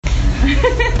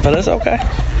But it's okay.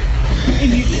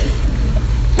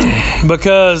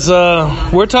 Because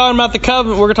we're talking about the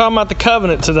covenant. We're talking about the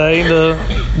covenant today.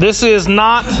 This is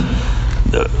not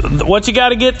what you got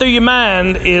to get through your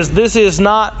mind. This is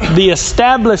not the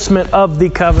establishment of the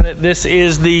covenant. It's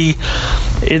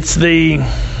the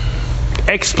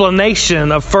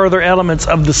explanation of further elements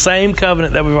of the same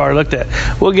covenant that we've already looked at.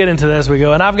 We'll get into that as we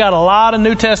go. And I've got a lot of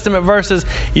New Testament verses.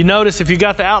 You notice if you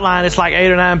got the outline, it's like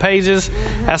 8 or 9 pages.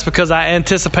 That's because I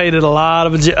anticipated a lot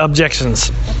of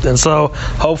objections. And so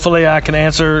hopefully I can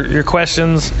answer your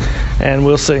questions, and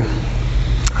we'll see.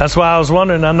 That's why I was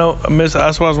wondering.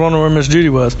 That's why I was wondering where Miss Judy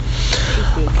was.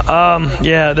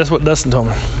 Yeah, that's what Dustin told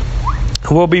me.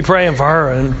 We'll be praying for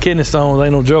her. And kidney stones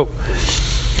ain't no joke.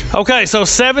 Okay, so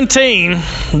 17,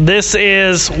 this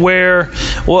is where,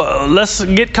 well, let's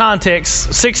get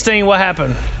context. 16, what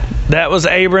happened? That was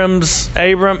Abram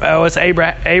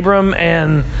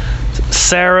and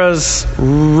Sarah's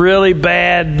really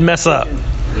bad mess up.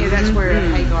 Yeah, that's where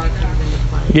Hagar comes into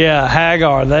play. Yeah,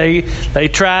 Hagar. They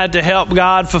tried to help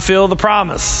God fulfill the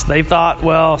promise. They thought,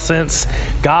 well, since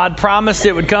God promised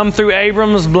it would come through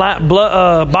Abram's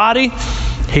body,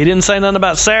 he didn't say nothing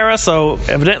about Sarah, so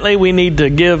evidently we need to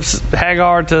give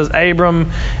Hagar to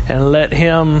Abram and let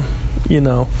him,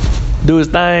 do his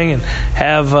thing and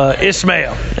have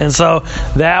Ishmael. And so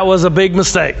that was a big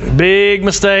mistake.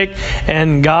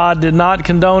 And God did not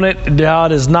condone it.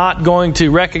 God is not going to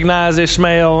recognize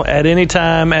Ishmael at any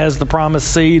time as the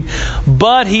promised seed.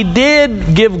 But he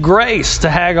did give grace to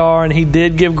Hagar, and he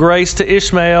did give grace to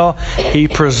Ishmael. He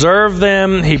preserved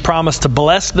them. He promised to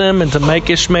bless them and to make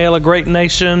Ishmael a great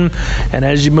nation. And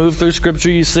as you move through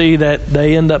Scripture, you see that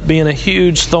they end up being a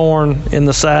huge thorn in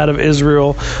the side of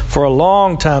Israel for a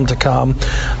long time to come.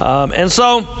 And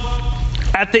so,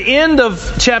 at the end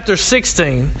of chapter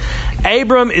 16,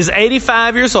 Abram is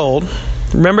 85 years old.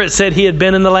 Remember, it said he had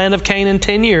been in the land of Canaan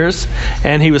 10 years,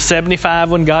 and he was 75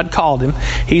 when God called him.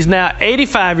 He's now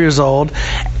 85 years old.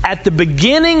 At the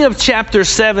beginning of chapter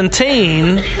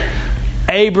 17,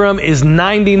 Abram is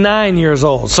 99 years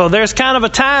old. So there's kind of a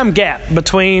time gap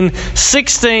between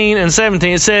 16 and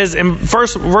 17. It says in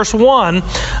verse 1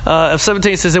 of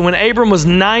 17, it says that when Abram was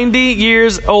 90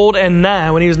 years old and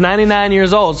 9, when he was 99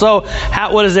 years old. So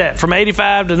what is that? From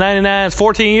 85 to 99 is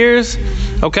 14 years?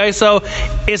 Okay, so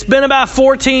it's been about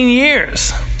 14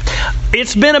 years.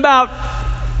 It's been about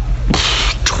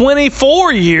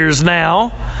 24 years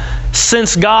now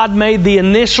since God made the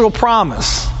initial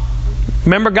promise.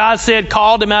 Remember, God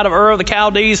called him out of Ur of the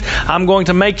Chaldees. I'm going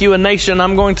to make you a nation.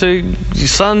 I'm going to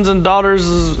sons and daughters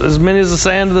as many as the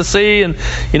sand of the sea, and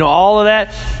all of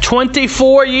that.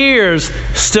 24 years,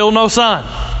 still no son.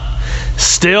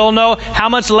 Still no. How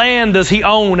much land does he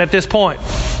own at this point?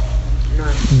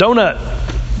 Donut.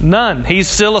 None. He's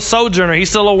still a sojourner. He's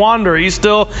still a wanderer. He's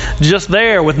still just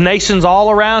there with nations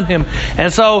all around him.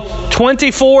 And so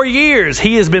 24 years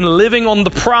he has been living on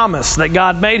the promise that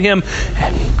God made him.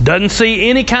 Doesn't see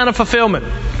any kind of fulfillment.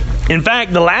 In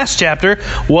fact, the last chapter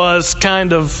was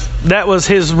that was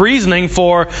his reasoning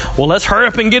for, well, let's hurry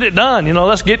up and get it done.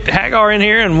 Let's get Hagar in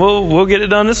here and we'll get it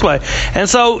done this way. And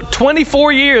so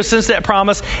 24 years since that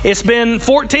promise. It's been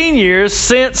 14 years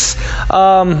since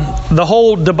the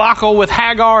whole debacle with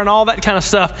Hagar and all that kind of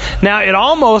stuff. Now,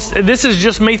 this is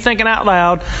just me thinking out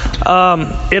loud,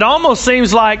 it almost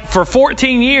seems like for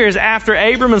 14 years after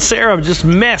Abram and Sarah just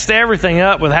messed everything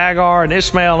up with Hagar and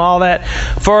Ishmael and all that,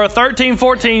 for 13,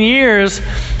 14 years,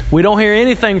 we don't hear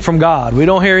anything from God. We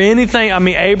don't hear anything.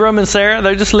 Abram and Sarah,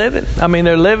 they're just living.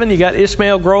 They're living. You got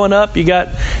Ishmael growing up. You got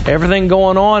everything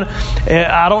going on.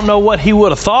 I don't know what he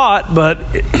would have thought, but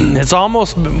it's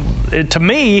almost, to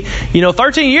me,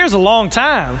 13 years is a long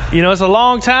time. It's a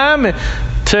long time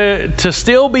to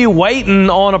still be waiting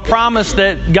on a promise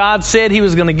that God said he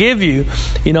was going to give you.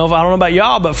 I don't know about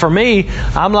y'all, but for me,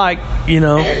 I'm like,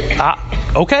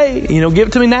 okay, give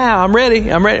it to me now. I'm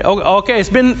ready. Okay,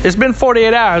 it's been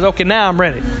 48 hours. Okay, now I'm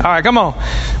ready. All right, come on.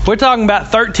 We're talking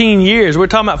about 13 years. We're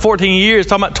talking about 14 years.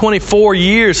 Talking about 24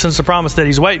 years since the promise that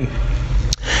he's waiting.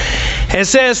 It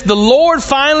says, the Lord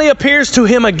finally appears to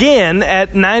him again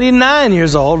at 99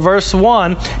 years old, verse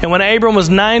 1. And when Abram was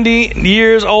 90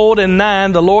 years old and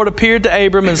 9, the Lord appeared to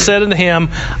Abram and said unto him,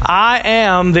 I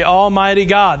am the Almighty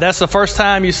God. That's the first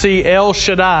time you see El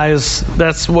Shaddai.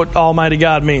 That's what Almighty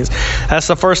God means. That's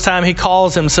the first time he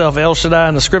calls himself El Shaddai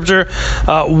in the Scripture.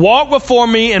 Walk before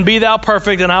me and be thou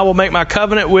perfect, and I will make my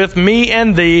covenant with me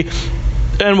and thee,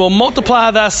 and will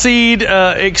multiply thy seed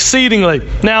exceedingly.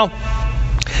 Now,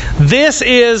 this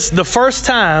is the first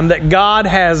time that God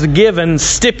has given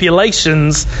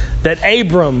stipulations that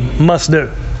Abram must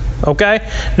do. Okay?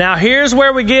 Now here's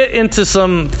where we get into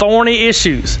some thorny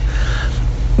issues.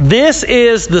 This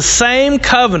is the same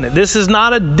covenant. This is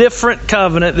not a different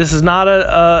covenant. This is not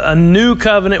a new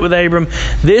covenant with Abram.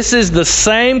 This is the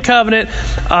same covenant.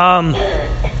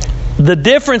 The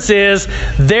difference is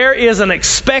there is an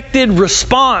expected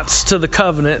response to the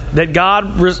covenant that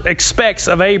God expects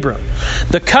of Abram.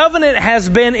 The covenant has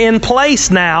been in place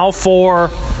now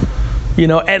for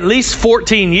at least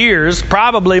 14 years,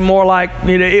 probably more like,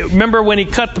 remember when he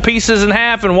cut the pieces in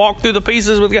half and walked through the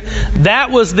pieces with God?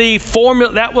 That was the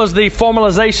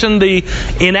formalization,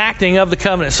 the enacting of the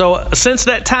covenant. So since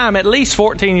that time, at least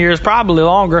 14 years, probably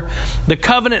longer, the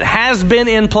covenant has been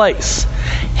in place.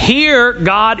 Here,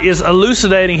 God is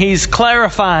elucidating, He's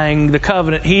clarifying the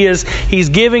covenant. He's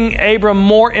giving Abram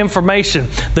more information.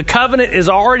 The covenant is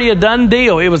already a done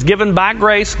deal. It was given by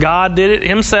grace. God did it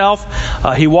Himself.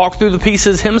 He walked through the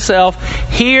pieces Himself.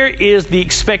 Here is the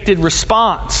expected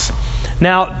response.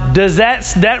 Now, does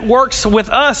that works with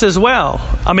us as well?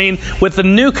 I mean, with the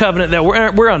new covenant that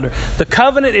we're under. The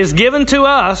covenant is given to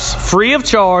us free of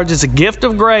charge. It's a gift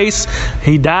of grace.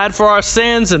 He died for our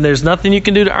sins, and there's nothing you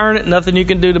can do to earn it, nothing you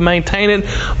can do to maintain it.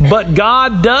 But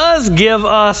God does give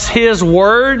us His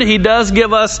Word. He does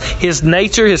give us His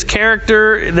nature, His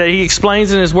character that He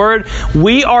explains in His Word.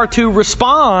 We are to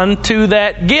respond to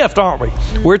that gift, aren't we?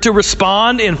 We're to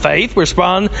respond in faith. We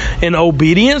respond in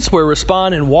obedience. We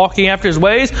respond in walking after His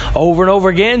ways. Over and over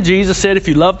again, Jesus said, if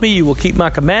you love me, you will keep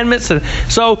my commandments. And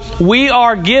so we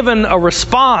are given a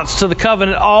response to the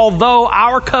covenant, although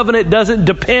our covenant doesn't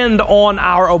depend on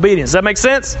our obedience. Does that make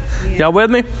sense? Yeah. Y'all with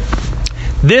me?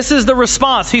 This is the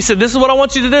response. He said, this is what I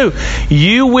want you to do.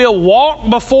 You will walk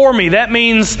before me. That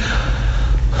means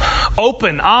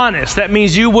open, honest. That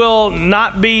means you will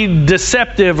not be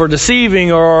deceptive or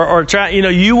deceiving or try.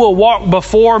 You will walk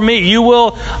before me. You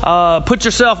will put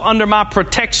yourself under my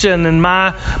protection and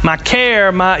my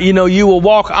care. You will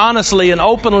walk honestly and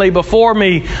openly before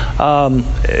me.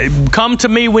 Come to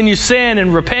me when you sin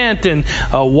and repent and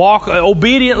walk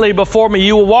obediently before me.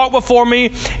 You will walk before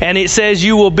me, and it says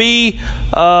you will be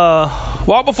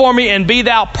walk before me and be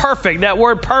thou perfect. That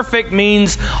word perfect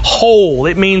means whole.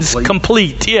 It means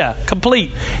complete. Yeah,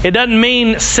 complete. It doesn't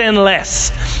mean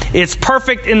sinless. It's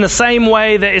perfect in the same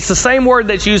way that it's the same word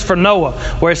that's used for Noah,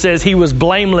 where it says he was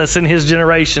blameless in his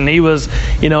generation. He was,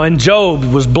 and Job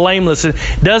was blameless. It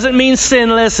doesn't mean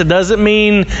sinless. It doesn't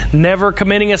mean never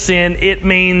committing a sin. It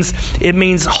means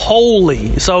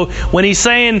holy. So when he's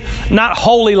saying not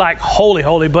holy like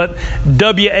holy, but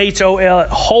WHOL,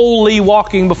 holy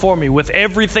walking before me with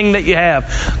everything that you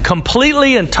have,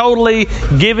 completely and totally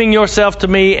giving yourself to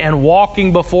me and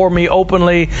walking before me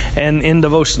openly and in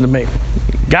devotion to me.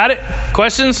 Got it?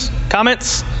 Questions?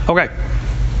 Comments? Okay.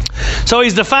 So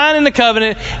he's defining the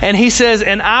covenant, and he says,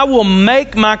 and I will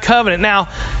make my covenant. Now,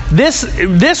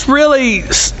 this really,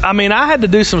 I had to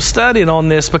do some studying on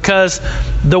this, because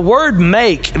the word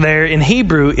make there in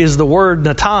Hebrew is the word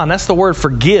natan. That's the word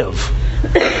forgive.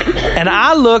 And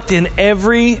I looked in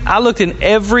every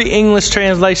English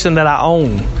translation that I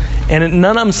own, and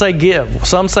none of them say give.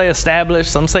 Some say establish,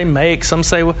 some say make, some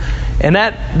say... And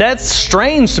that's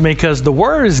strange to me, because the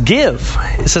word is give.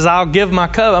 It says, I'll give my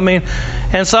covenant.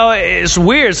 And so it's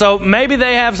weird. So maybe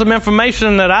they have some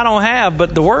information that I don't have,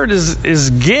 but the word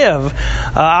is give.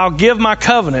 I'll give my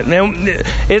covenant. Now,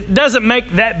 it doesn't make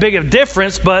that big of a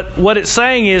difference, but what it's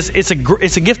saying is it's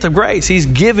a gift of grace. He's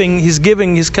giving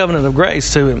his covenant of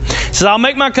grace to him. It says, I'll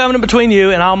make my covenant between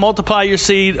you, and I'll multiply your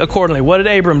seed accordingly. What did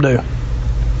Abram do?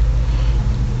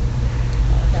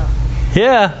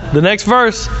 Yeah, the next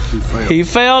verse. He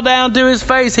fell down to his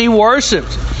face. He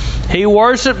worshiped. He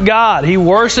worshiped God. He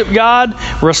worshiped God.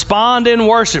 Respond in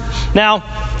worship. Now,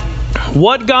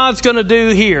 what God's going to do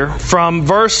here from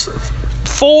verse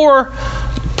 4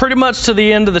 pretty much to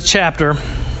the end of the chapter,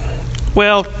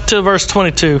 well, to verse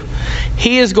 22,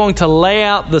 He is going to lay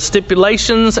out the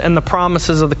stipulations and the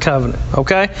promises of the covenant.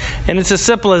 Okay? And it's as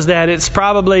simple as that. It's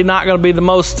probably not going to be the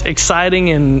most exciting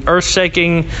and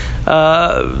earth-shaking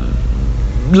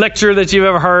lecture that you've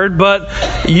ever heard,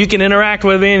 but you can interact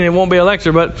with me and it won't be a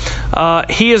lecture. But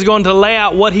he is going to lay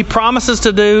out what he promises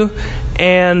to do,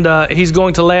 and he's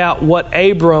going to lay out what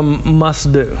Abram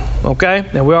must do. Okay?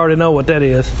 Now we already know what that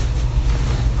is.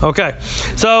 Okay.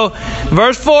 So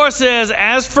verse 4 says,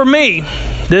 as for me,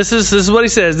 this is what he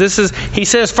says. He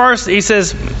says first, he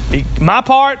says, my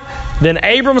part, then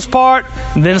Abram's part,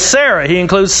 then Sarah. He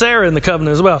includes Sarah in the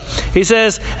covenant as well. He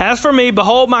says, as for me,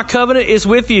 behold, my covenant is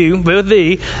with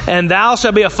thee, and thou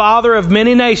shalt be a father of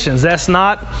many nations. That's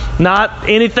not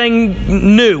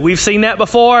anything new. We've seen that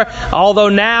before, although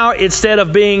now instead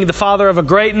of being the father of a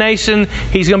great nation,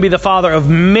 he's going to be the father of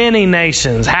many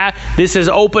nations. This is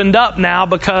opened up now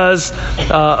because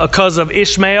of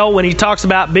Ishmael. When he talks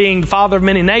about being the father of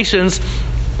many nations,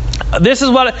 here's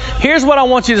what I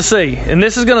want you to see, and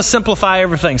this is going to simplify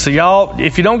everything. So y'all,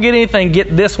 if you don't get anything,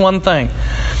 get this one thing.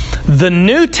 The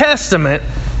New Testament,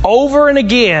 over and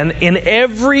again, in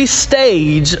every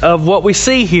stage of what we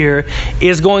see here,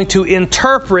 is going to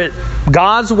interpret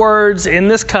God's words in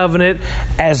this covenant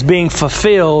as being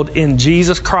fulfilled in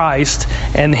Jesus Christ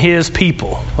and His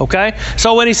people. Okay?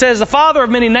 So when he says the father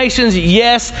of many nations,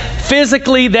 yes,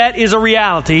 physically that is a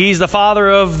reality. He's the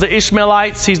father of the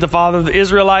Ishmaelites. He's the father of the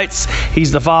Israelites.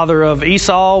 He's the father of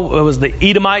Esau. It was the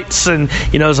Edomites, and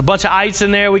there's a bunch of ites in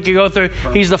there we could go through.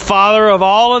 He's the father of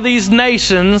all of these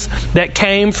nations that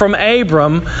came from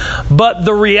Abram. But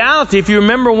the reality, if you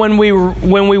remember when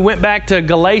we went back to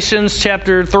Galatians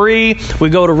chapter 3, we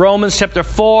go to Romans chapter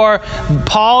 4,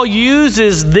 Paul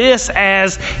uses this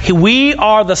as we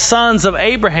are the sons of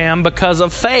Abraham because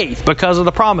of faith, because of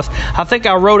the promise. I think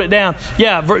I wrote it down.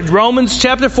 Yeah, Romans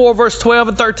chapter 4, verse 12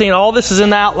 and 13. All this is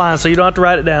in the outline, so you don't have to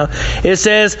write it down. It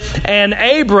says, and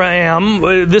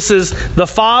Abraham, this is the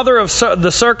father of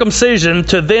the circumcision,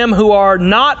 to them who are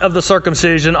not of the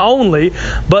circumcision only,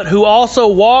 but who also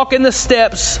walk in the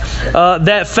steps,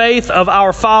 that faith of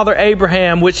our father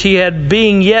Abraham, which he had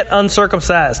being yet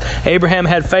uncircumcised. Abraham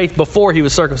had faith before he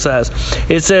was circumcised.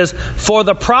 It says, for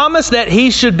the promise that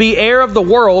he should be heir of the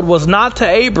world was not to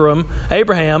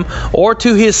Abraham, or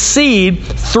to his seed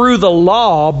through the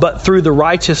law, but through the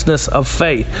righteousness of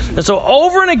faith. And so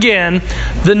over and again,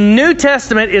 the New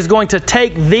Testament is going to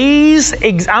take these,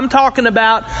 I'm talking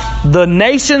about the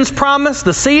nation's promise,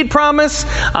 the seed promise.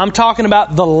 I'm talking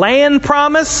about the land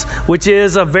promise, which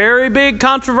is a very big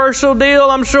controversial deal,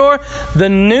 I'm sure. The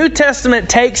New Testament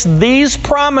takes these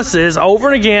promises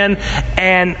over and again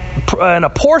and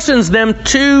apportions them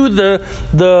to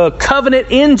the covenant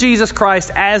in Jesus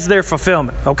Christ as their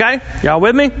fulfillment. Okay? Y'all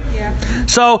with me? Yeah.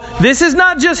 So this is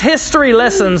not just history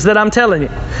lessons that I'm telling you.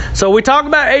 So we talk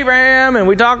about Abraham and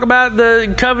we talk about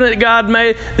the covenant that God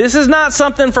made. This is not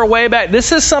something for way back.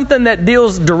 This is something that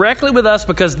deals directly with us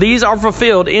because these are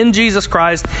fulfilled in Jesus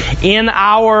Christ in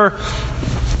our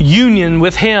union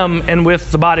with Him and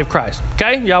with the body of Christ.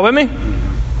 Okay? Y'all with me?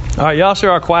 All right, y'all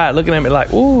sure are quiet looking at me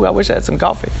like, ooh, I wish I had some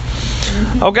coffee.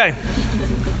 Okay.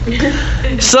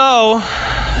 So,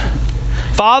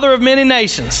 father of many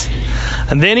nations.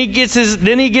 And then he's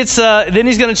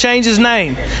going to change his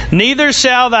name. Neither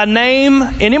shall thy name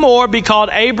anymore be called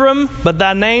Abram, but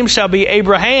thy name shall be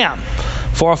Abraham.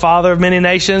 For a father of many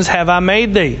nations have I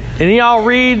made thee. Any of y'all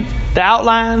read the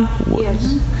outline?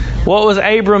 Yes. What was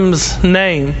Abram's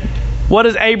name? What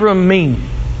does Abram mean?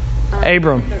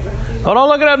 Abram. Oh, don't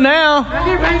look it up now.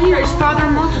 Right here. It's father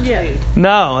of multitude. Yeah.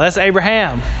 No, that's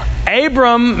Abraham.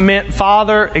 Abram meant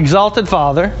father, exalted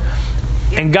father.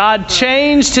 And God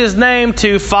changed his name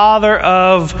to father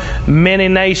of many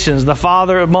nations, the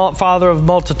father of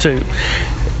multitude.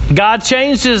 God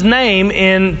changed his name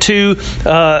to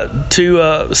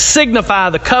signify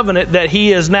the covenant that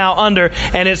he is now under,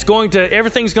 and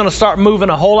everything's going to start moving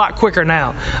a whole lot quicker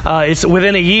now. It's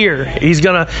within a year. He's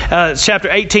going to chapter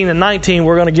 18 and 19.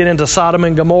 We're going to get into Sodom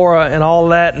and Gomorrah and all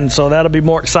that, and so that'll be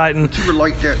more exciting. Would you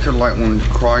relate that to like when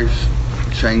Christ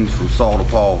changed from Saul to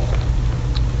Paul?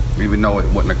 Even though it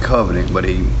wasn't a covenant, but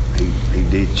he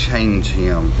did change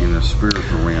him in the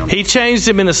spiritual realm. He changed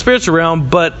him in the spiritual realm,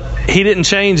 but he didn't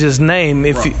change his name.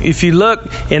 If you look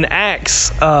in Acts,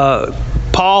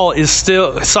 Saul is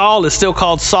still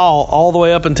called Saul all the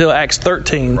way up until Acts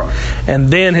 13, right. And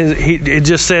then it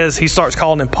just says he starts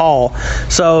calling him Paul.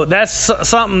 So that's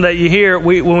something that you hear.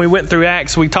 When we went through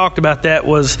Acts, we talked about that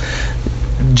was.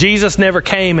 Jesus never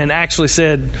came and actually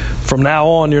said, from now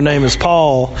on your name is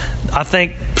Paul. I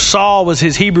think Saul was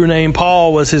his Hebrew name,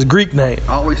 Paul was his Greek name.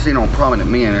 I always seen on prominent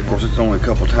men, of course it's only a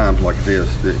couple times like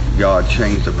this, that God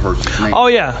changed a person's name. Oh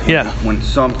yeah. When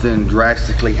something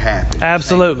drastically happened.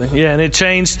 Absolutely, yeah, and it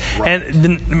changed. Right.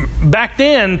 And back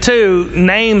then too,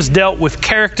 names dealt with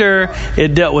character,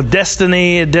 it dealt with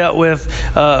destiny, it dealt with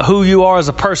who you are as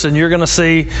a person. You're going to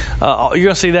see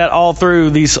that all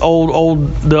through these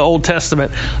the Old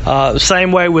Testament.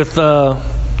 Same way with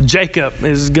Jacob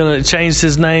is going to change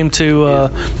his name to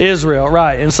Israel,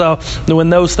 right? And so when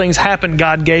those things happened,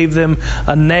 God gave them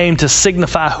a name to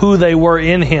signify who they were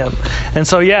in Him. And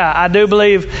so, yeah, I do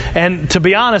believe, and to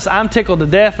be honest, I'm tickled to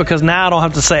death because now I don't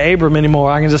have to say Abram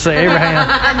anymore. I can just say Abraham.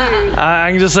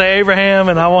 I can just say Abraham,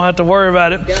 and I won't have to worry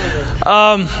about it.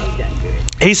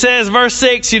 He says, verse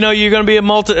 6, you're going to be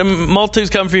multitudes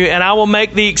come from you, and I will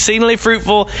make thee exceedingly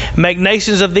fruitful, make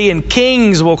nations of thee, and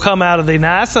kings will come out of thee.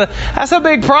 Now, that's a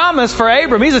big promise for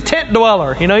Abram. He's a tent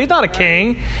dweller. He's not a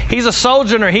king. He's a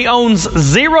sojourner. He owns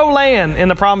zero land in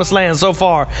the promised land so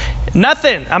far.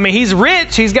 Nothing. I mean, he's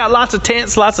rich. He's got lots of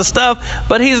tents, lots of stuff,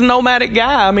 but he's a nomadic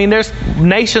guy. I mean, there's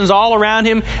nations all around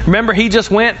him. Remember, he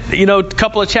just went, a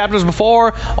couple of chapters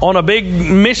before on a big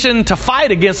mission to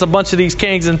fight against a bunch of these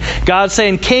kings, and God's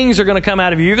saying, kings are going to come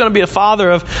out of you. You're going to be a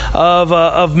father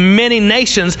of many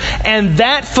nations. And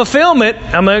that fulfillment,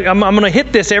 I'm going to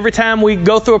hit this every time we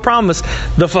go through a promise.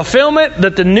 The fulfillment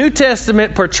that the New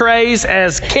Testament portrays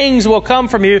as kings will come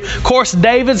from you. Of course,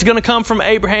 David's going to come from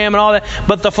Abraham and all that.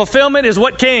 But the fulfillment is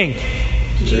what king?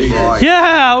 Jesus.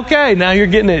 Yeah, okay. Now you're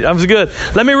getting it. That was good.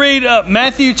 Let me read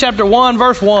Matthew chapter 1,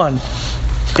 verse 1.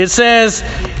 It says,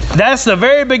 that's the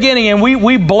very beginning, and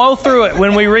we blow through it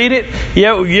when we read it.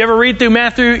 You ever read through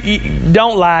Matthew?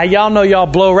 Don't lie. Y'all know y'all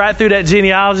blow right through that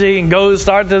genealogy and go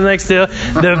start to the next deal.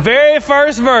 The very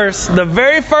first verse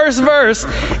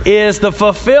is the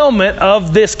fulfillment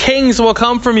of this kings will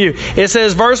come from you. It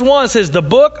says, verse 1 says, the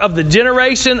book of the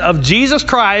generation of Jesus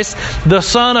Christ, the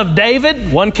son of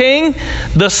David, one king,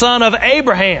 the son of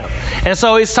Abraham. And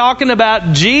so he's talking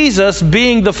about Jesus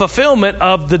being the fulfillment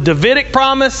of the Davidic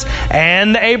promise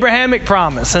and the Abrahamic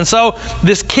promise. And so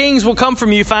this kings will come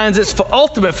from you finds its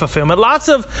ultimate fulfillment. Lots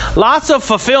of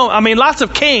fulfillment. Lots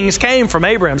of kings came from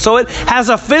Abraham. So it has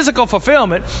a physical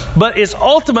fulfillment, but its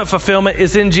ultimate fulfillment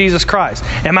is in Jesus Christ.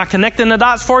 Am I connecting the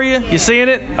dots for you? You seeing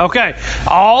it? Okay.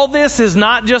 All this is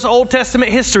not just Old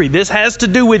Testament history. This has to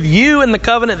do with you and the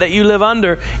covenant that you live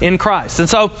under in Christ. And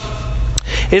so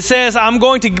it says, I'm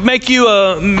going to make you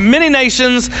many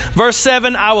nations. Verse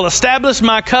 7, I will establish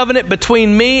my covenant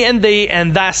between me and thee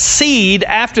and thy seed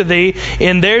after thee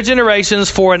in their generations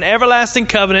for an everlasting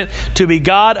covenant to be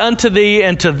God unto thee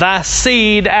and to thy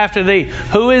seed after thee.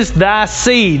 Who is thy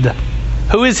seed?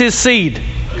 Who is his seed?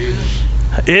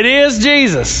 It is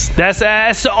Jesus. That's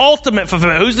the ultimate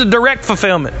fulfillment. Who's the direct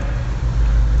fulfillment?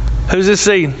 Who's his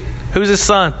seed? Who's his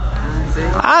son?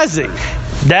 Isaac.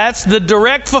 That's the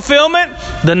direct fulfillment,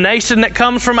 the nation that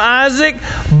comes from Isaac.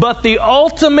 But the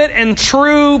ultimate and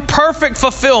true perfect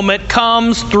fulfillment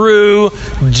comes through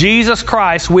Jesus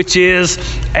Christ, which is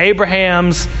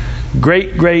Abraham's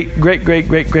great grandson.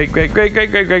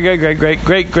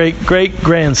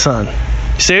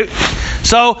 See?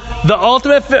 So the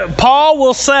ultimate, Paul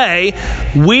will say,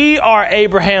 we are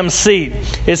Abraham's seed.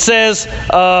 It says,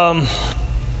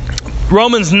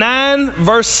 Romans 9,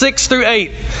 verse 6 through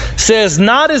 8 says,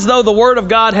 not as though the word of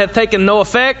God hath taken no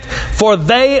effect, for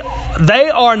they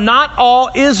are not all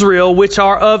Israel which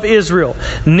are of Israel.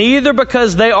 Neither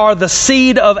because they are the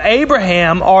seed of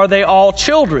Abraham are they all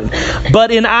children.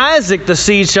 But in Isaac the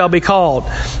seed shall be called.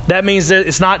 That means that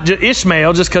it's not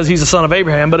Ishmael just because he's the son of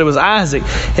Abraham, but it was Isaac.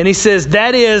 And he says,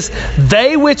 that is,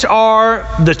 they which are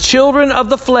the children of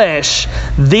the flesh,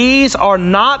 these are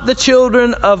not the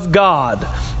children of God,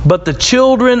 but the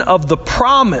children of the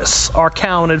promise are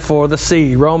counted for the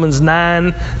seed. Romans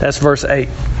 9, that's verse 8.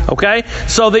 Okay?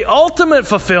 So the ultimate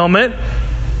fulfillment,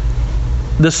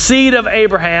 the seed of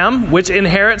Abraham, which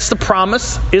inherits the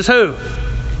promise, is who?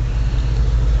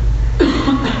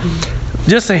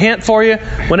 Just a hint for you.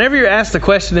 Whenever you're asked a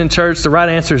question in church, the right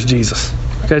answer is Jesus.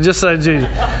 Okay, just say Jesus.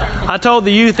 I told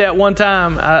the youth that one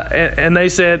time, and I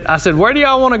said, where do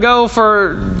y'all want to go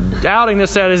for outing this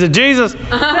Saturday? They said, Jesus.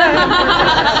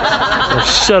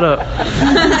 Shut up.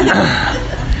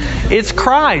 It's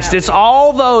Christ. It's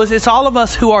all of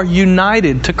us who are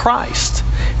united to Christ.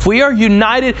 If we are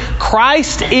united,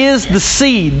 Christ is the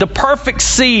seed, the perfect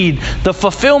seed, the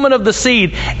fulfillment of the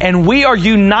seed, and we are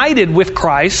united with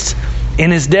Christ in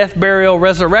His death, burial,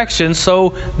 resurrection,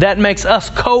 so that makes us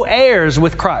co-heirs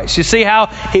with Christ. You see how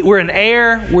we're an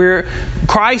heir?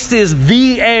 Christ is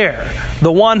the heir,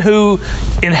 the one who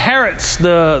inherits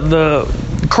the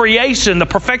creation, the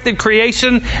perfected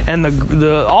creation, and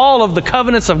the all of the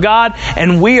covenants of God,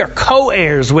 and we are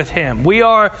co-heirs with Him.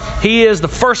 He is the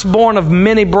firstborn of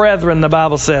many brethren, the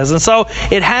Bible says. And so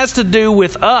it has to do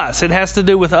with us. It has to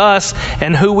do with us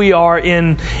and who we are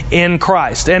in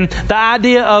Christ. And the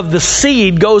idea of the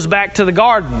seed goes back to the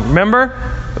garden. Remember?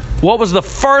 What was the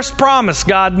first promise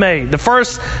God made? The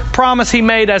first promise He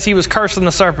made as He was cursing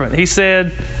the serpent. He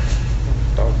said,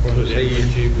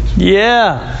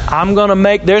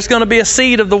 Yeah, there's going to be a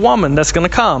seed of the woman that's going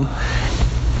to come.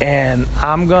 And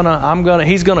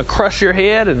he's gonna crush your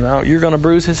head, and you're gonna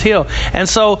bruise his heel. And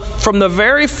so, from the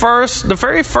very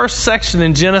first section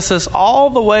in Genesis,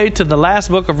 all the way to the last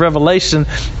book of Revelation,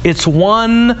 it's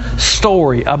one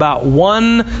story about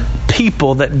one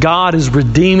people that God is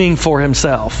redeeming for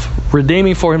Himself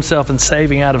and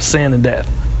saving out of sin and death.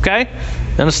 Okay,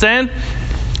 you understand?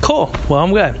 Cool. Well,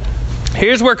 I'm glad.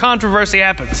 Here's where controversy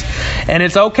happens, and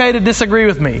it's okay to disagree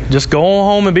with me. Just go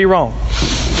home and be wrong.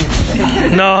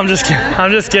 No, I'm just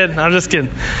kidding.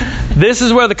 This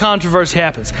is where the controversy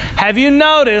happens. Have you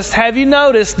noticed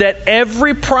that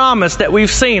every promise that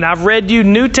we've seen, I've read you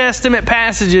New Testament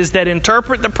passages that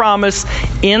interpret the promise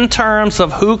in terms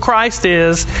of who Christ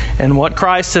is and what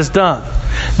Christ has done.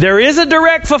 There is a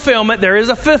direct fulfillment, there is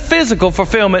a physical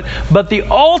fulfillment, but the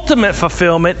ultimate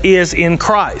fulfillment is in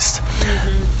Christ.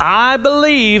 I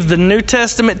believe the New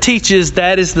Testament teaches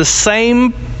that is the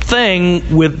same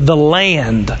thing with the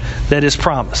land that is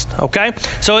promised. Okay?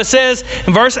 So it says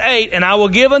in verse 8, "And I will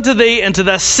give unto thee and to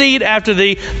thy seed after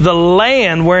thee the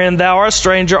land wherein thou art a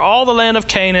stranger, all the land of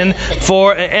Canaan,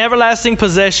 for an everlasting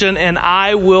possession, and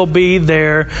I will be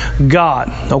their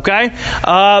God." Okay?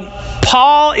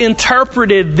 Paul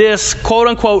interpreted this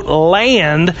quote-unquote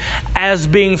land as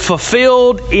being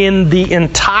fulfilled in the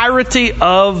entirety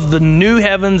of the new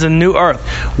heavens and new earth.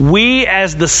 We,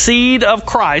 as the seed of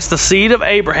Christ, the seed of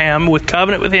Abraham, with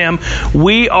covenant with Him,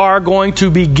 we are going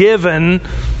to be given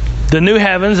the new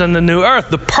heavens and the new earth,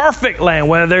 the perfect land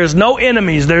where there's no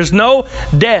enemies, there's no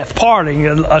death, parting,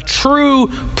 a true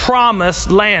promised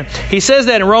land. He says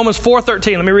that in Romans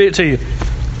 4:13. Let me read it to you.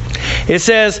 It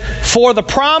says, "For the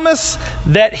promise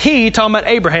that he," talking about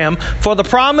Abraham, "for the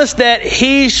promise that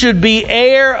he should be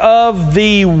heir of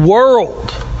the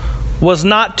world was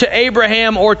not to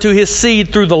Abraham or to his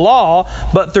seed through the law,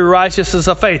 but through righteousness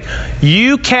of faith."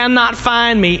 You cannot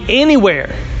find me anywhere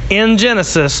in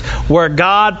Genesis where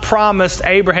God promised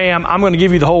Abraham, "I'm going to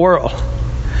give you the whole world."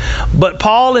 But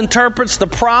Paul interprets the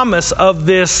promise of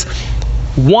this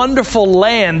wonderful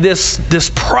land,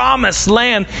 this promised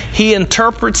land, he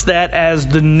interprets that as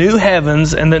the new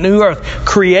heavens and the new earth.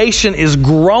 Creation is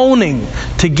groaning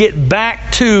to get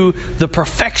back to the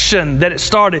perfection that it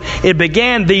started. It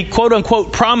began, the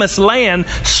quote-unquote promised land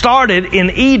started in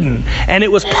Eden, and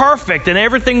it was perfect, and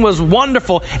everything was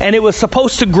wonderful, and it was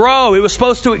supposed to grow. It was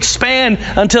supposed to expand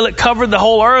until it covered the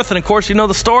whole earth. And of course, you know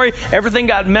the story. Everything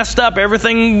got messed up.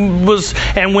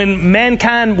 And when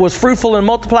mankind was fruitful and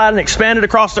multiplied and expanded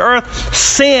across the earth,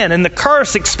 sin and the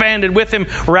curse expanded with him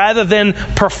rather than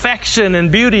perfection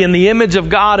and beauty and the image of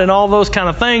God and all those kind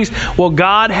of things. Well,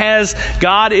 God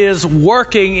is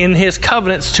working in His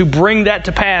covenants to bring that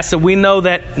to pass. And we know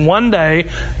that one day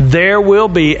there will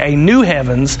be a new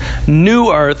heavens,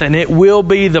 new earth, and it will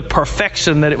be the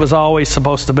perfection that it was always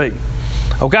supposed to be.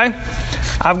 Okay?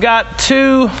 I've got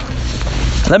two.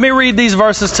 Let me read these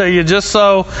verses to you just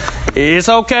so it's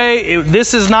okay.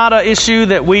 This is not an issue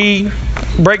that we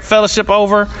break fellowship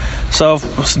over. So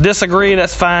if we disagree,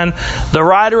 that's fine. The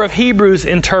writer of Hebrews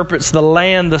interprets the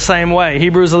land the same way.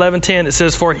 Hebrews 11:10, it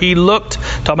says, "For he looked,"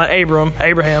 talking about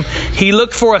Abraham, "he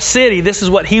looked for a city." This is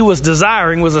what he was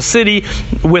desiring, was a city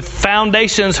with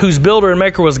foundations whose builder and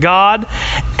maker was God.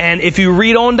 And if you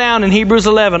read on down in Hebrews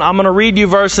 11, I'm going to read you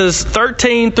verses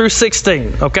 13 through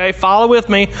 16. Okay, follow with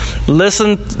me.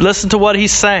 Listen to what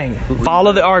he's saying.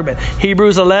 Follow the argument.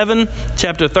 Hebrews 11,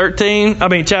 chapter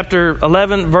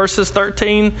 11, verses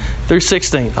 13 through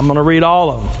 16. I'm going to read all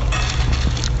of them.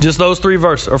 Just those three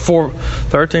verses, or 4,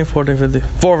 13, 14, 15,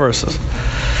 4 verses.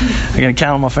 I got to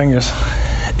count on my fingers.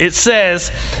 It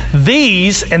says,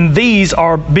 these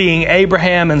are being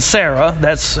Abraham and Sarah.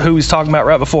 That's who he's talking about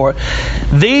right before it.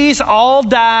 "These all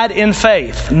died in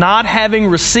faith, not having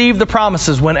received the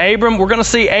promises." When Abraham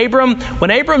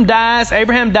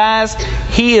dies,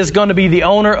 he is going to be the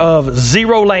owner of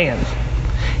zero land.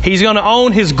 He's going to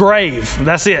own his grave.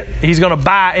 That's it. He's going to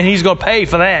buy, and he's going to pay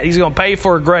for that. He's going to pay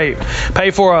for a grave, pay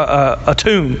for a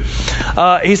tomb.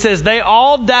 He says, "They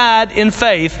all died in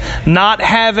faith, not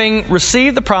having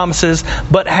received the promises,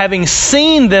 but having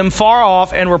seen them far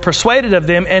off, and were persuaded of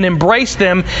them, and embraced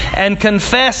them, and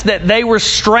confessed that they were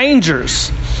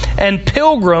strangers and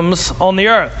pilgrims on the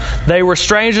earth." They were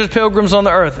strangers, pilgrims on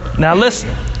the earth. Now listen,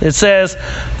 it says,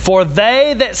 "For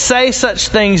they that say such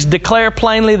things declare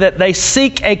plainly that they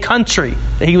seek a country."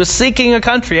 He was seeking a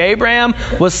country. Abraham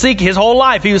was seeking his whole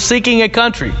life. He was seeking a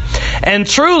country. And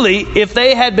truly, if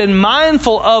they had been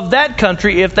mindful of that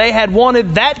country, if they had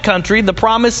wanted that country, the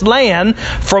promised land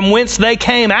from whence they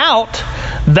came out,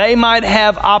 they might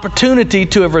have opportunity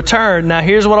to have returned. Now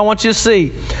here's what I want you to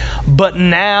see. But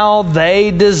now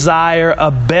they desire a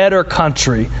better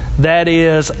country, that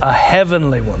is, a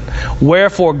heavenly one.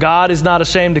 Wherefore God is not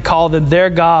ashamed to call them their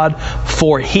God,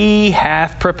 for He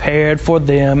hath prepared for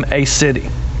them a city.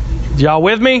 Y'all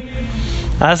with me?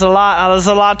 That's a lot. That's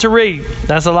a lot to read.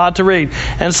 That's a lot to read.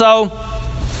 And so,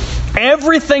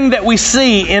 everything that we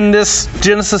see in this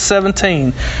Genesis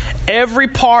 17, every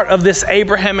part of this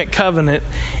Abrahamic covenant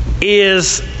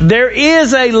there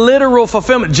is a literal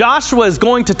fulfillment. Joshua is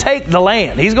going to take the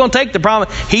land. He's going to take the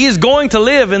promise. He is going to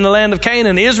live in the land of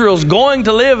Canaan. Israel's going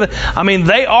to live.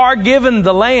 They are given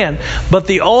the land. But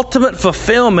the ultimate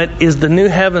fulfillment is the new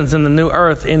heavens and the new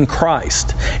earth in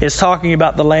Christ. It's talking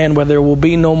about the land where there will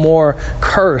be no more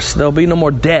curse. There will be no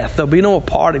more death. There will be no more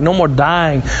party, no more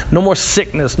dying, no more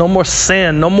sickness, no more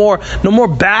sin, no more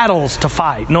battles to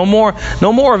fight. No more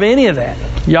of any of that.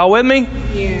 Y'all with me?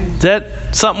 Yeah. Is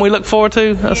that something we look forward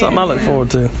to? That's something I look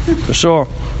forward to, for sure.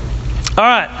 All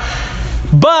right.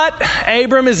 But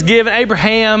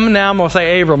Abraham, now I'm going to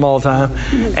say Abram all the time.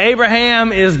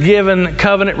 Abraham is given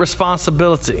covenant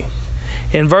responsibility.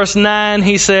 In verse 9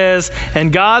 he says,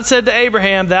 "And God said to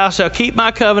Abraham, Thou shalt keep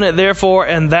my covenant, therefore,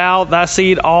 and thou, thy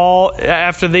seed all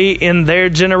after thee in their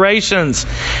generations.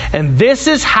 And this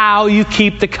is how you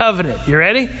keep the covenant." You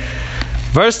ready?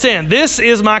 Verse 10, "This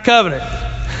is my covenant,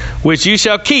 which you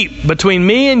shall keep between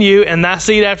me and you and thy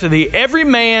seed after thee. Every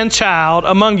man child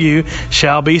among you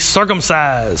shall be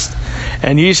circumcised.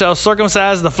 And ye shall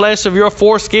circumcise the flesh of your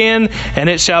foreskin, and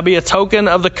it shall be a token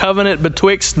of the covenant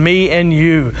betwixt me and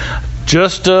you."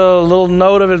 Just a little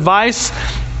note of advice.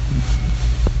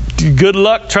 Good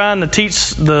luck trying to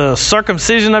teach the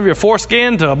circumcision of your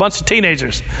foreskin to a bunch of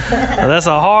teenagers. That's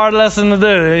a hard lesson to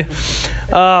do.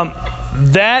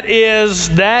 That is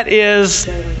the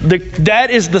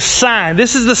sign.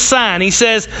 This is the sign. He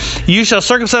says, "You shall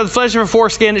circumcise the flesh of your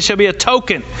foreskin. It shall be a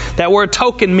token." That word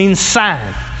token means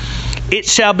sign. It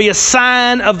shall be a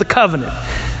sign of the covenant.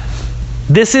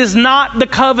 This is not the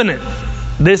covenant.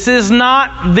 This is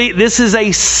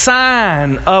a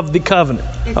sign of the covenant.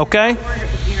 Okay?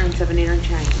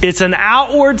 It's an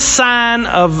outward sign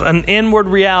of an inward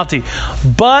reality.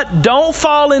 But don't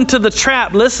fall into the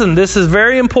trap. Listen, this is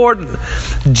very important.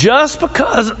 Just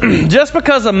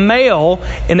because a male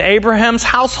in Abraham's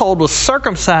household was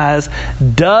circumcised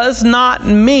does not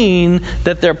mean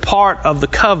that they're part of the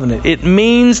covenant. It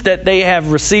means that they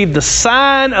have received the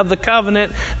sign of the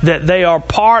covenant, that they are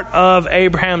part of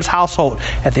Abraham's household.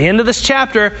 At the end of this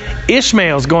chapter,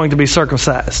 Ishmael is going to be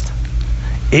circumcised.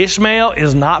 Ishmael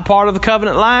is not part of the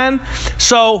covenant line.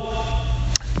 So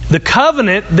the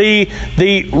covenant, the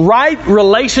right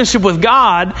relationship with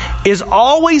God, has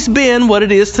always been what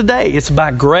it is today. It's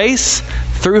by grace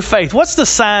through faith. What's the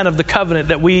sign of the covenant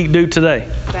that we do today?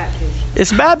 Baptism.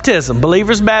 It's baptism.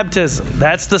 Believer's baptism.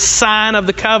 That's the sign of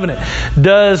the covenant.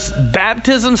 Does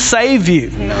baptism save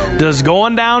you? No. Does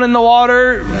going down in the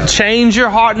water change your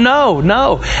heart?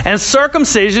 No. And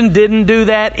circumcision didn't do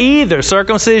that either.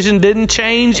 Circumcision didn't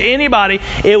change anybody.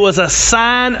 It was a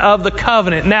sign of the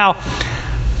covenant. Now,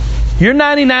 you're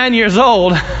 99 years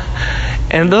old,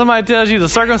 and somebody tells you to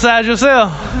circumcise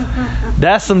yourself.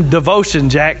 That's some devotion,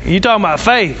 Jack. You talking about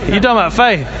faith.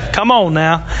 Come on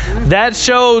now. That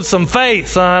showed some faith,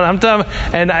 son. I'm telling you.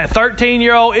 And a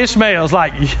 13-year-old Ishmael's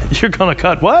like, "You're going to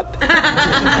cut what?"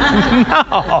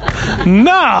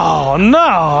 No,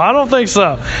 I don't think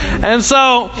so. And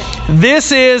so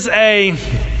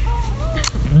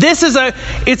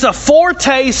it's a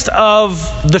foretaste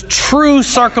of the true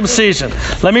circumcision.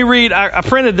 Let me read. I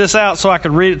printed this out so I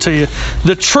could read it to you.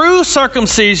 The true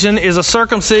circumcision is a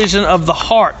circumcision of the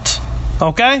heart.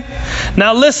 Okay?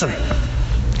 Now listen.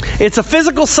 It's a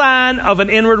physical sign of an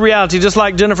inward reality, just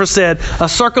like Jennifer said, a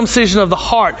circumcision of the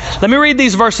heart. Let me read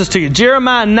these verses to you.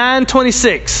 Jeremiah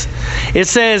 9:26. It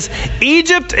says,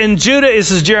 "Egypt and Judah,"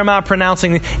 this is Jeremiah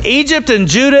pronouncing, "Egypt and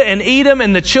Judah and Edom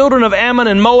and the children of Ammon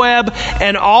and Moab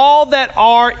and all that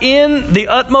are in the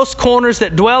utmost corners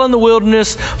that dwell in the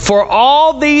wilderness, for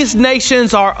all these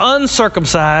nations are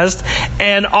uncircumcised,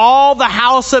 and all the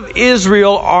house of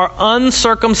Israel are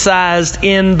uncircumcised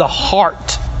in the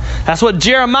heart." That's what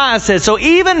Jeremiah said. So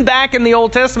even back in the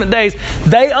Old Testament days,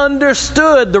 they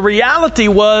understood the reality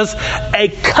was a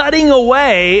cutting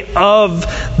away of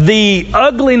the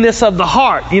ugliness of the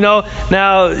heart. Now,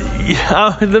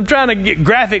 I'm trying to get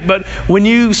graphic, but when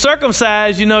you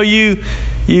circumcise, you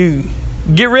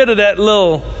get rid of that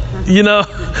little, it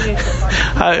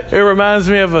reminds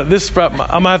me of I'm going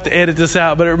to have to edit this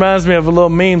out, but it reminds me of a little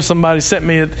meme somebody sent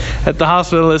me at the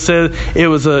hospital that said it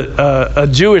was a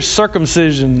Jewish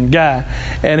circumcision guy.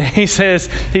 And he says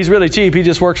he's really cheap. He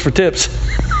just works for tips.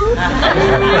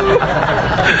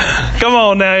 Come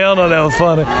on now. Y'all know that was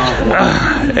funny.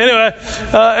 Anyway,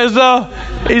 and so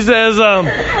he says,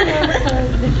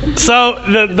 so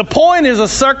the point is a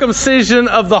circumcision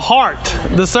of the heart.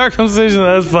 The circumcision,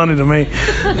 that's funny to me.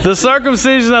 The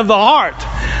circumcision of the heart.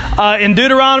 In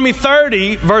Deuteronomy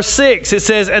 30, verse 6, it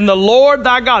says, and the Lord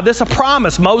thy God, this is a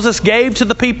promise Moses gave to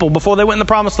the people before they went in the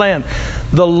promised land.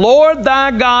 The Lord thy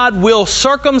God will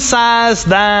circumcise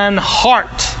thine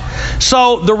heart.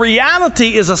 So the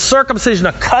reality is a circumcision,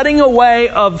 a cutting away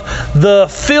of the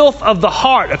filth of the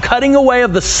heart, a cutting away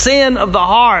of the sin of the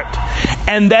heart.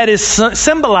 And that is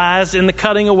symbolized in the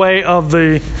cutting away of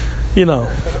the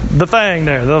thing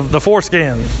there, the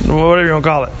foreskin, whatever you want to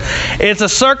call it. It's a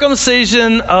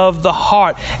circumcision of the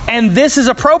heart. And this is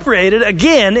appropriated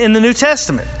again in the New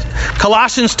Testament.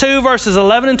 Colossians 2, verses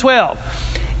 11 and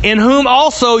 12. In whom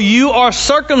also you are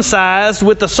circumcised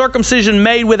with the circumcision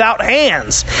made without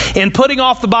hands, in putting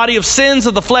off the body of sins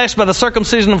of the flesh by the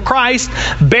circumcision of Christ,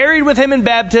 buried with him in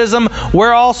baptism,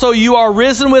 where also you are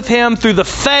risen with him through the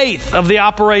faith of the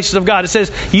operation of God. It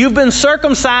says, you've been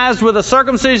circumcised with a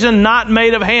circumcision not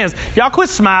made of hands. Y'all quit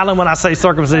smiling when I say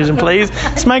circumcision, please.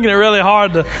 It's making it really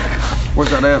hard to...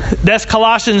 Where's that at? That's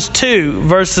Colossians 2,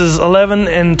 verses 11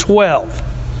 and 12.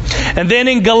 And then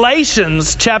in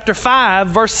Galatians chapter 5,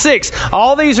 verse 6.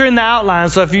 All these are in the outline,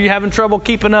 so if you're having trouble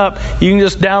keeping up, you can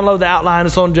just download the outline.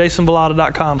 It's on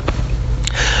jasonvallata.com.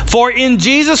 For in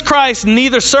Jesus Christ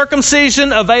neither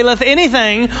circumcision availeth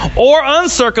anything, or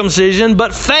uncircumcision,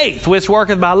 but faith which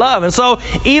worketh by love. And so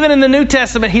even in the New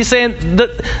Testament, he's saying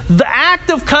the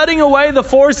act of cutting away the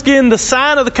foreskin, the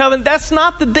sign of the covenant, that's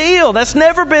not the deal. That's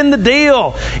never been the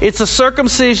deal. It's a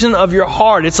circumcision of your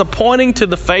heart. It's a pointing to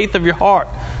the faith of your heart.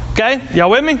 Okay? Y'all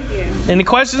with me? Yeah. Any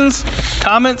questions?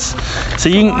 Comments?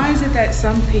 Why is it that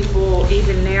some people,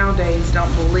 even nowadays,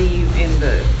 don't believe in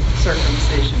the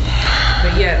circumcision,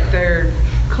 but yet they're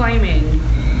claiming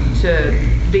to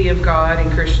be of God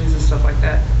and Christians and stuff like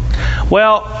that?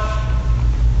 Well,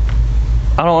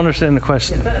 I don't understand the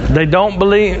question. They don't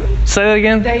believe... Say that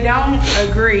again? They don't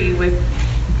agree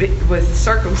with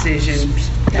circumcision,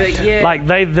 but yet... Like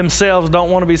they themselves don't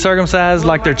want to be circumcised,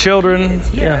 like their children?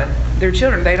 Yeah. Their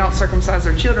children. They don't circumcise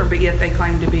their children, but yet they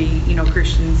claim to be,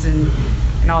 Christians and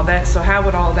all that. So how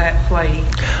would all that play?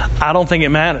 I don't think it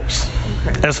matters.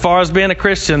 Okay. As far as being a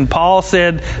Christian, Paul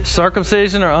said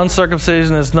circumcision or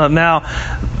uncircumcision is not... Now,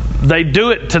 they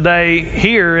do it today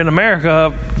here in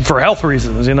America for health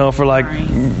reasons, for like,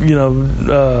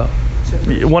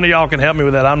 one of y'all can help me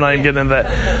with that. I'm not even getting into that.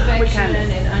 Infection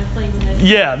and uncleanness.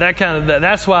 Yeah,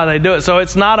 that's why they do it. So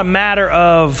it's not a matter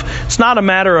of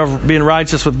being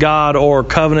righteous with God or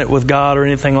covenant with God or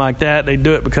anything like that. They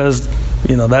do it because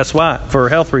that's why, for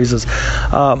health reasons.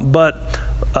 But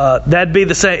that'd be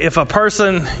the same if a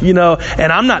person,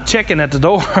 and I'm not checking at the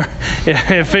door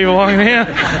if people walking in.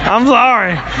 I'm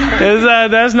sorry,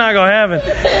 that's not gonna happen.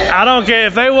 I don't care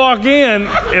if they walk in.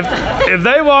 If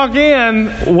they walk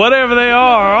in, whatever they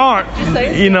are or aren't,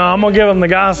 I'm gonna give them the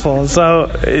gospel.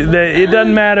 So it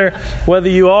doesn't matter whether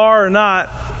you are or not.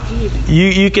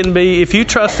 You can be, if you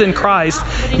trust in Christ,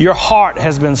 your heart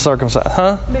has been circumcised.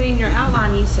 Huh? But in your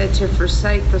outline, you said to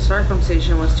forsake the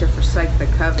circumcision was to forsake the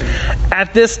covenant.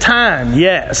 At this time,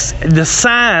 yes, the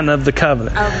sign of the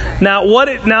covenant. Okay. Now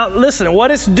listen, what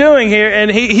it's doing here,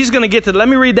 and he's going to get to. Let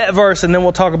me read that verse, and then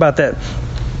we'll talk about that.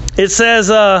 It says,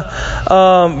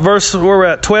 verse, where we're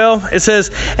at, 12, it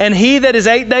says, and he that is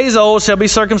 8 days old shall be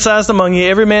circumcised among you,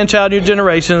 every man child in your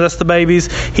generation, that's the babies.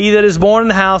 He that is born in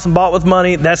the house and bought with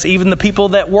money, that's even the people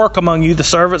that work among you, the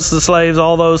servants, the slaves,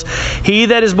 all those. He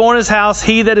that is born in his house,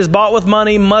 he that is bought with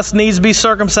money, must needs be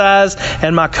circumcised,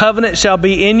 and my covenant shall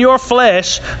be in your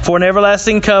flesh for an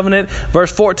everlasting covenant.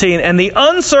 Verse 14, and the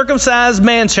uncircumcised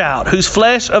man-child, whose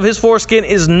flesh of his foreskin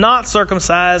is not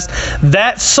circumcised,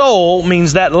 that soul,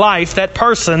 means that life, that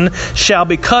person, shall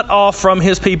be cut off from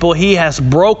his people. He has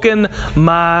broken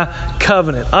my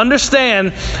covenant.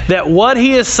 Understand that what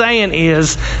he is saying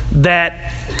is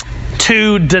that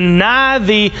to deny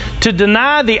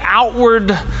the outward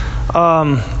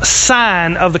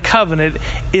sign of the covenant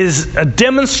is a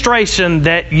demonstration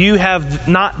that you have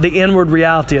not the inward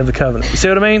reality of the covenant. You see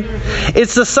what I mean?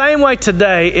 It's the same way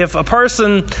today. If a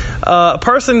person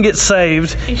gets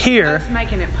saved here, That's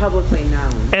making it publicly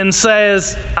known. and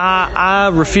says, I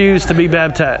refuse to be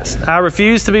baptized. I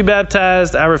refuse to be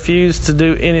baptized. I refuse to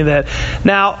do any of that.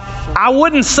 Now, I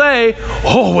wouldn't say,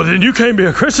 oh, well, then you can't be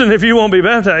a Christian if you won't be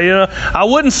baptized. You know, I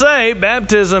wouldn't say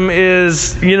baptism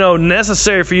is,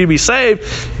 necessary for you to be saved,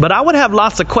 but I would have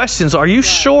lots of questions. Are you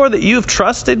sure that you've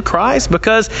trusted Christ?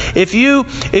 Because if you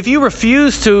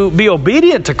refuse to be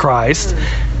obedient to Christ,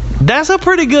 that's a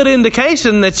pretty good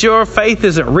indication that your faith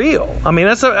isn't real. I mean,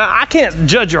 I can't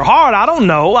judge your heart. I don't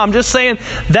know. I'm just saying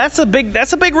that's a big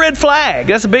red flag.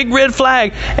 That's a big red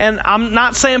flag. And I'm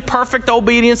not saying perfect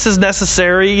obedience is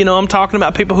necessary. I'm talking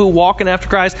about people who are walking after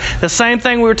Christ. The same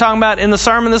thing we were talking about in the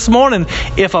sermon this morning.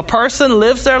 If a person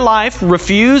lives their life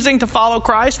refusing to follow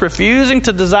Christ, refusing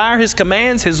to desire His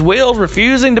commands, His will,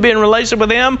 refusing to be in relationship with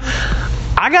Him,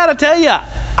 I got to tell you,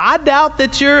 I doubt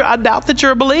that you're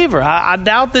a believer. I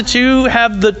doubt that you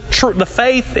have the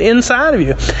faith inside of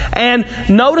you. And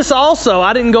notice also,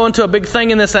 I didn't go into a big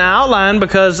thing in this outline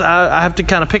because I have to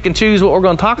kind of pick and choose what we're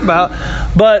going to talk about.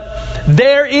 But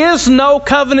there is no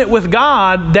covenant with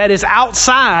God that is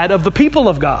outside of the people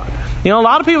of God. A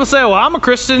lot of people say, well, I'm a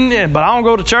Christian, but I don't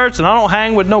go to church and I don't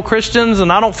hang with no Christians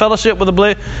and I don't fellowship with the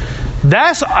believer.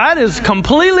 That is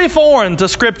completely foreign to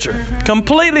Scripture.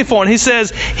 Completely foreign. He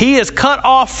says He is cut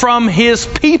off from His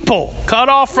people. Cut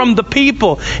off from the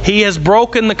people. He has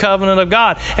broken the covenant of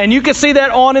God. And you can see that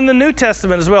on in the New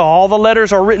Testament as well. All the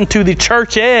letters are written to the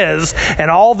churches, and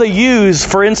all the yous,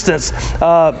 for instance,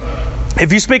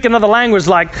 if you speak another language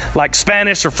like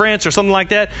Spanish or French or something like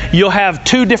that, you'll have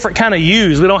two different kind of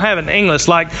yous. We don't have it in English.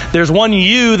 Like there's one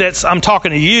you that's I'm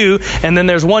talking to you, and then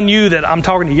there's one you that I'm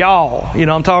talking to y'all.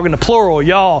 I'm talking to plural,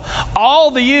 y'all.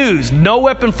 All the yous, no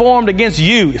weapon formed against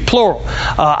you, plural.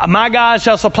 My God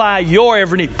shall supply your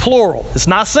every need, plural. It's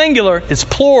not singular, it's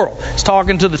plural. It's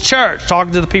talking to the church,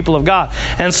 talking to the people of God.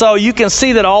 And so you can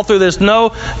see that all through this, no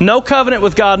covenant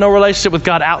with God, no relationship with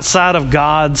God outside of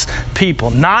God's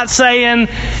people. Not saying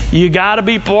you got to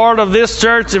be part of this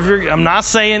church. I'm not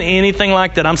saying anything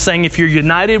like that. I'm saying if you're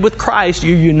united with Christ,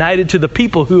 you're united to the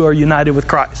people who are united with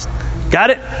Christ. Got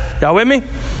it? Y'all with me?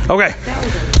 Okay.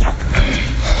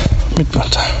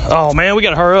 Oh man, we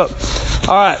got to hurry up.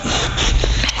 All right.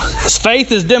 His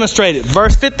faith is demonstrated.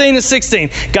 Verse 15 and 16.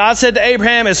 God said to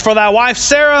Abraham, as for thy wife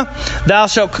Sarah, thou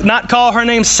shalt not call her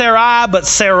name Sarai, but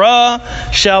Sarah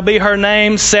shall be her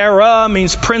name. Sarah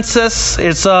means princess.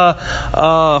 It's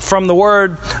from the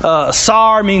word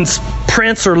Sar, means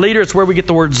prince or leader. It's where we get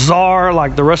the word czar,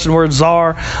 like the Russian word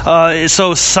czar. So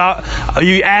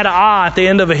you add an "ah" at the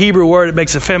end of a Hebrew word, it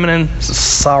makes it feminine.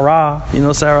 Sarah,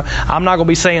 Sarah. I'm not going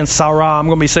to be saying Sarah. I'm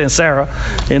going to be saying Sarah.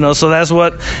 So that's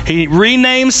what he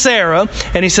renames Sarah.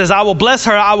 And he says, I will bless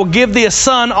her. I will give thee a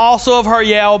son also of her.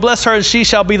 I will bless her, and she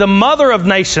shall be the mother of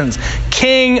nations.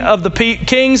 Kings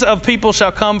of people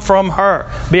shall come from her,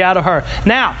 be out of her.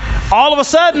 Now, all of a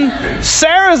sudden,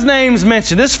 Sarah's name's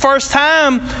mentioned. This first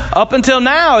time, up until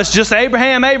now, it's just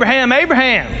Abraham, Abraham,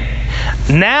 Abraham.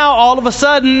 Now, all of a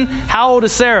sudden, how old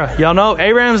is Sarah? Y'all know?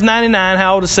 Abraham's 99.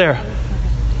 How old is Sarah?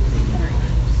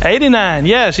 89.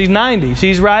 Yeah, she's 90.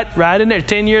 She's right in there,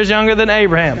 10 years younger than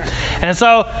Abraham. And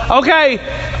so, okay,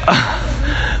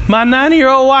 my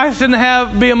 90-year-old wife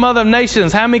didn't be a mother of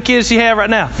nations. How many kids does she have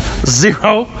right now?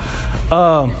 0.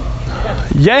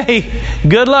 Yay.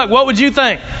 Good luck. What would you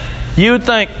think? You would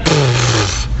think,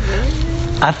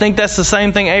 I think that's the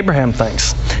same thing Abraham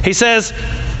thinks. He says,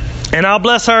 and I'll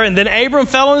bless her. And then Abram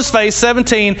fell on his face,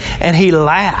 17, and he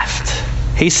laughed.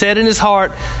 He said in his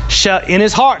heart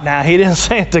now, he didn't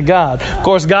say it to God. Of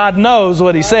course, God knows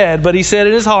what he said, but he said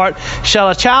in his heart, shall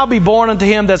a child be born unto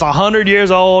him that's 100 years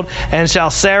old, and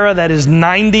shall Sarah that is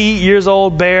 90 years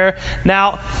old bear?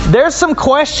 Now, there's some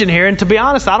question here, and to be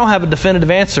honest, I don't have a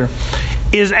definitive answer.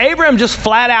 Is Abraham just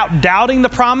flat out doubting the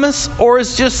promise, or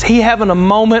is just he having a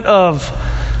moment of,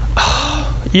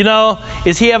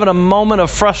 is he having a moment of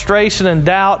frustration and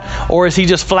doubt, or is he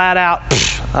just flat out,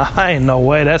 I ain't no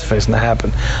way that's fixing to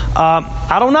happen?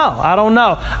 I don't know.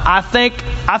 I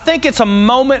think it's a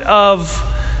moment of,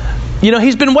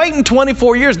 he's been waiting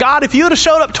 24 years. God, if you would have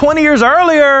showed up 20 years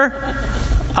earlier,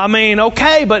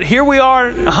 okay, but here we are,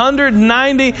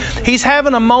 190. He's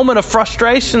having a moment of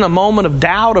frustration, a moment of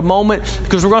doubt, a moment,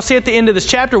 because we're going to see at the end of this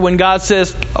chapter when God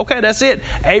says, okay, that's it.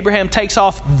 Abraham takes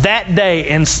off that day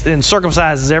and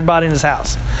circumcises everybody in his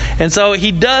house. And so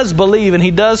he does believe and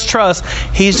he does trust.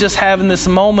 He's just having this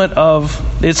moment of,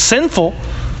 it's sinful.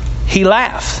 He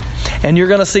laughs. And you're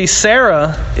going to see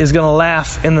Sarah is going to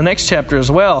laugh in the next chapter as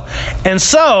well. And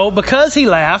so, because he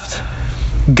laughed,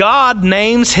 God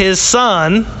names his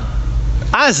son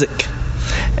Isaac.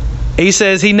 He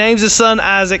says he names his son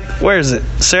Isaac. Where is it?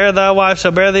 Sarah thy wife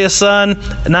shall bear thee a son.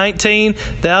 19,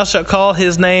 thou shalt call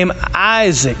his name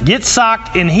Isaac.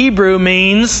 Yitzhak in Hebrew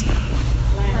means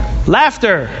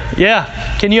laughter.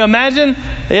 Yeah. Can you imagine?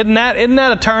 Isn't that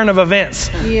a turn of events?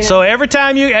 Yeah. So every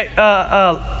time you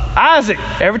Isaac,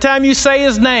 every time you say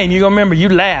his name, you're going to remember you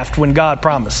laughed when God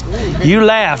promised. You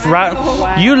laughed, right?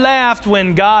 Wow. You laughed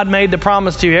when God made the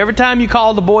promise to you. Every time you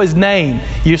call the boy's name,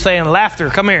 you're saying, laughter,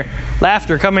 come here.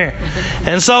 Laughter, come here.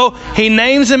 And so he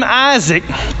names him Isaac.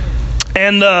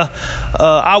 And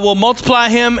I will multiply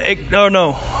him, and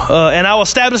I will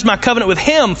establish my covenant with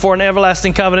him for an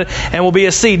everlasting covenant, and will be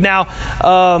a seed. Now,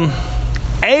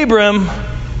 Abram,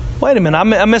 wait a minute,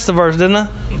 I missed the verse, didn't I?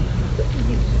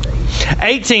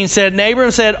 18 said, and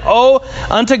Abram said,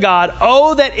 unto God,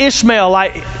 oh, that Ishmael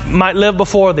might live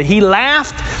before thee. He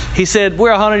laughed. He said,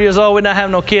 we're 100 years old, we don't have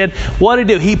no kid. What did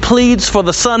he do? He pleads for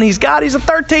the son he's got. He's a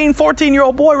 13,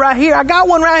 14-year-old boy right here. I got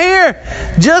one right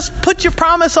here. Just put your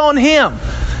promise on him.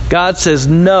 God says,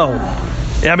 no.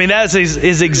 I mean, that's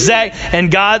his exact.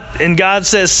 And God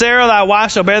says, Sarah, thy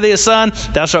wife shall bear thee a son.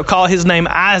 Thou shalt call his name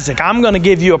Isaac. I'm going to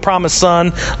give you a promised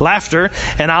son, laughter,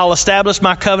 and I'll establish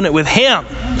my covenant with him.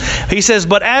 He says,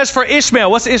 but as for Ishmael,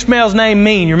 what's Ishmael's name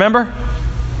mean? You remember?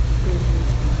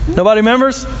 Nobody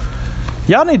remembers?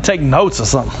 Y'all need to take notes or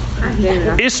something.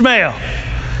 Ishmael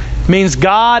means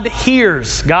God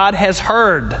hears. God has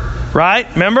heard. Right?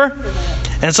 Remember?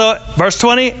 And so, verse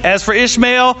 20, as for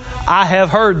Ishmael, I have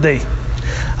heard thee.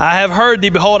 I have heard thee.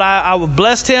 Behold, I will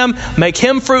bless him, make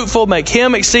him fruitful, make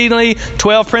him exceedingly.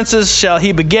 12 princes shall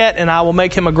he beget, and I will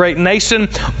make him a great nation.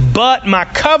 But my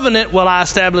covenant will I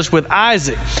establish with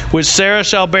Isaac, which Sarah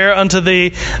shall bear unto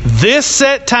thee this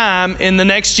set time in the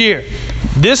next year.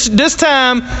 This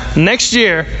time, next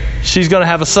year, she's going to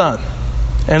have a son.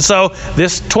 And so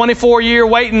this 24-year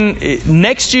waiting,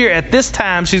 next year at this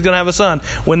time she's going to have a son.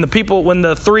 When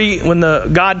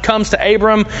God comes to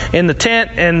Abram in the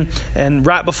tent and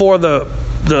right before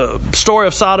the story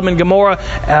of Sodom and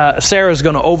Gomorrah, Sarah's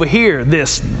going to overhear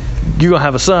this. You're going to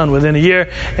have a son within a year,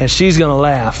 and she's going to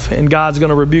laugh, and God's going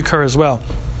to rebuke her as well.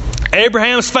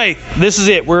 Abraham's faith. This is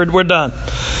it. We're done.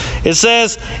 It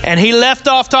says, and he left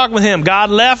off talking with him.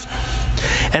 God left.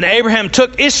 And Abraham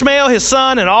took Ishmael, his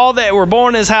son, and all that were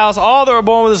born in his house, all that were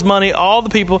born with his money, all the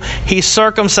people, he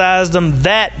circumcised them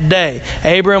that day.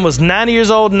 Abraham was 90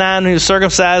 years old when he was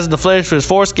circumcised in the flesh of his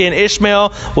foreskin.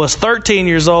 Ishmael was 13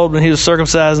 years old when he was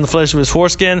circumcised in the flesh of his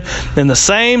foreskin. And the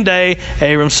same day,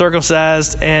 Abraham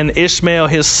circumcised and Ishmael,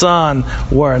 his son,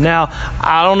 were. Now,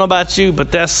 I don't know about you,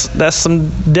 but that's some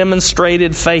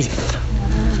demonstrated faith.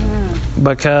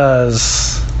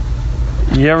 Because...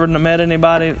 you ever met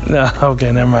anybody? No,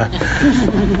 okay, never mind.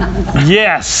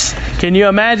 Yes. Can you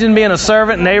imagine being a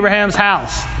servant in Abraham's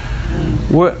house?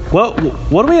 What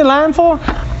are we in line for?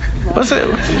 What's it?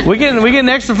 We getting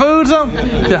extra food or something?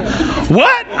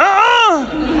 What?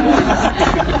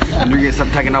 You get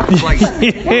something taken off the plate.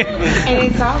 And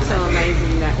it's also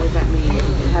amazing that with that meeting,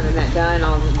 having that done,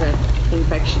 all of the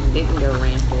infection didn't go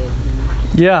rampant.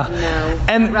 Yeah.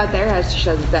 And right there has to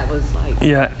show that was like...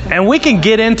 yeah. And we can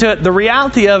get into it. The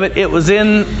reality of it, it was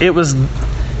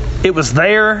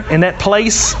there in that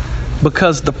place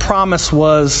because the promise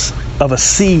was of a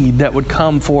seed that would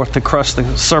come forth to crush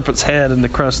the serpent's head and to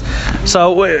crush.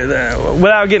 So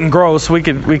without getting gross, we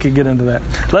could get into that.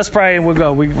 Let's pray and we'll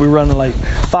go. We're running late.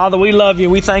 Father, we love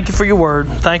you. We thank you for your word.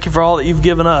 Thank you for all that you've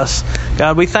given us.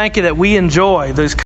 God, we thank you that we enjoy those